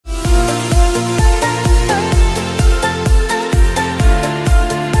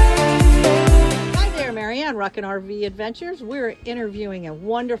Rockin' RV Adventures. We're interviewing a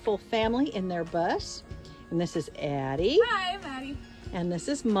wonderful family in their bus. And this is Addie. Hi, I'm Addie. And this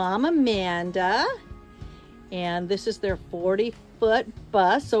is Mom Amanda. And this is their 40-foot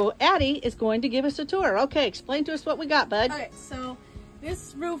bus. So Addie is going to give us a tour. Okay, explain to us what we got, bud. Okay, so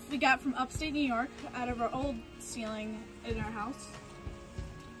this roof we got from upstate New York out of our old ceiling in our house.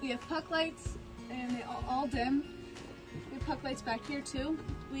 We have puck lights and they all dim. We have puck lights back here too.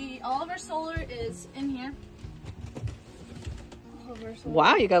 All of our solar is in here.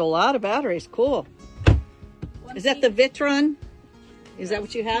 Wow, you got a lot of batteries. Cool. Is that the Vitron? Is that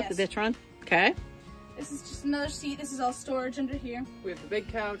what you have? Yes. The Vitron? Okay. This is just another seat. This is all storage under here. We have the big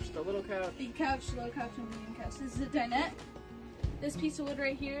couch, the little couch. Big couch, little couch, and medium couch. This is a dinette. This piece of wood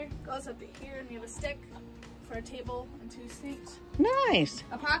right here goes up to here, and we have a stick for a table and 2 sinks. Nice.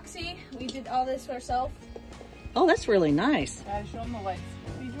 Epoxy. We did all this ourselves. Oh, that's really nice. Guys, show them the lights.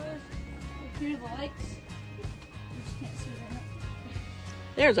 Here's the lights. You just can't see them.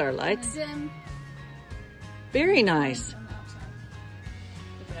 There's our lights. Dim. Very nice. On the outside.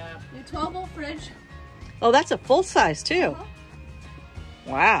 Yeah. We have 12-volt fridge. Oh, that's a full size too.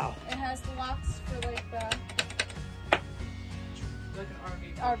 Wow. It has the locks for like the Like an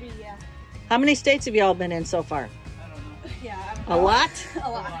RV. RV, yeah. How many states have y'all been in so far? I don't know. Yeah, I don't A know. lot? A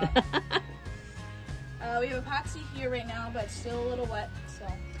lot. We have epoxy here right now, but it's still a little wet, so.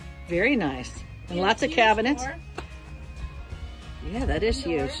 Very nice. And We have lots a of huge cabinets. door. Yeah, that is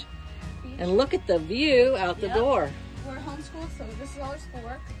Door. huge. And look at the view out the Yep. door. We're homeschooled, so this is all our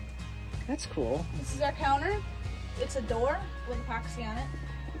schoolwork. That's cool. This is our counter. It's a door with epoxy on it.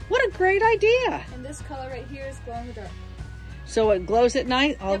 What a great idea. And this color right here is glow in the dark. So it glows at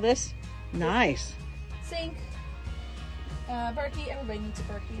night, all Yep. this? Nice. Sink. Berkey. Everybody needs a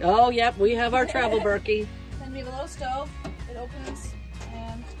Berkey. Oh, yep, we have our travel Berkey. Then we have a low stove. It opens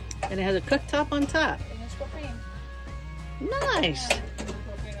and And it has a cooktop on top. there's propane. Nice.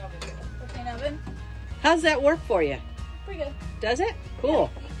 Propane oven. How's that work for you? Pretty good. Does it? Cool.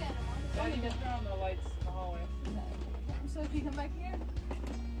 Guys, you can turn on the lights in the hallway. So if you come back here,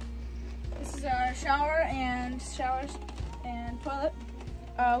 this is our shower and toilet.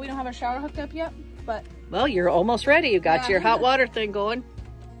 We don't have our shower hooked up yet, but Well, you're almost ready. You got Yeah. your hot water thing going.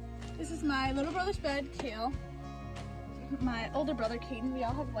 this is my little brother's bed, Kale. My older brother, Caden. We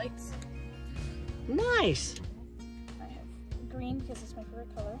all have lights. Nice. I have green because it's my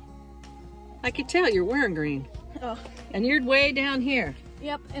favorite color. I can tell you're wearing green. Oh, And you're way down here.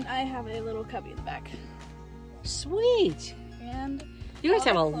 yep. And I have a little cubby in the back. Sweet. And You guys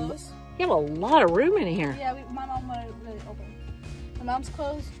have all a, our clothes. you have a lot of room in here. Yeah, my mom wanted it really open. My mom's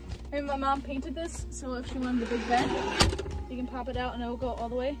clothes. Maybe my mom painted this, so if she wanted a big bed, you can pop it out and it'll go all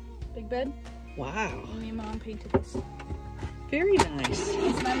the way. Big bed. Wow. And me and Mom painted this. Very nice.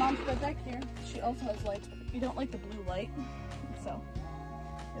 It's my mom's bed back here. She also has lights, but we don't like the blue light. So,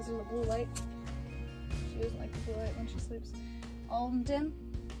 this is a blue light. She doesn't like the blue light when she sleeps. All dim.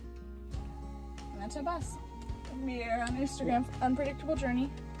 And that's our bus. We are on Instagram, Unpredictable Journey.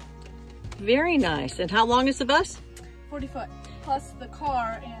 Very nice. And how long is the bus? 40 foot. Plus the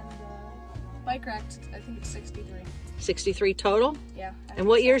car and the bike rack, I think it's 63. 63 total. Yeah. And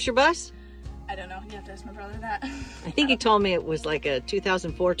what year's your bus? I don't know. You have to ask my brother that. I think he told me it was like a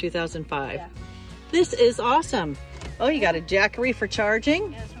 2004, 2005. Yeah. This is awesome. Oh, you got a jackery for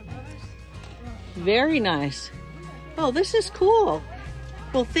charging. Yeah, it's my brother's. Very nice. Oh, this is cool.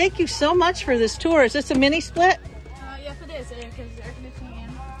 Well, thank you so much for this tour. Is this a mini split? Yes, it is. Because it's air conditioning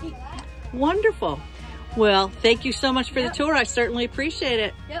and heat. Wonderful. Well, thank you so much for the tour. I certainly appreciate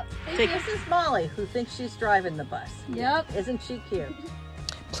it. Yep. Thank you. This is Molly, who thinks she's driving the bus. Yep. Isn't she cute?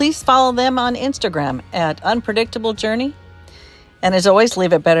 Please follow them on Instagram at Unpredictable Journey. And as always,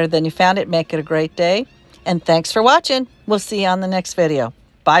 leave it better than you found it. Make it a great day. And thanks for watching. We'll see you on the next video.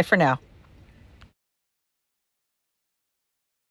 Bye for now.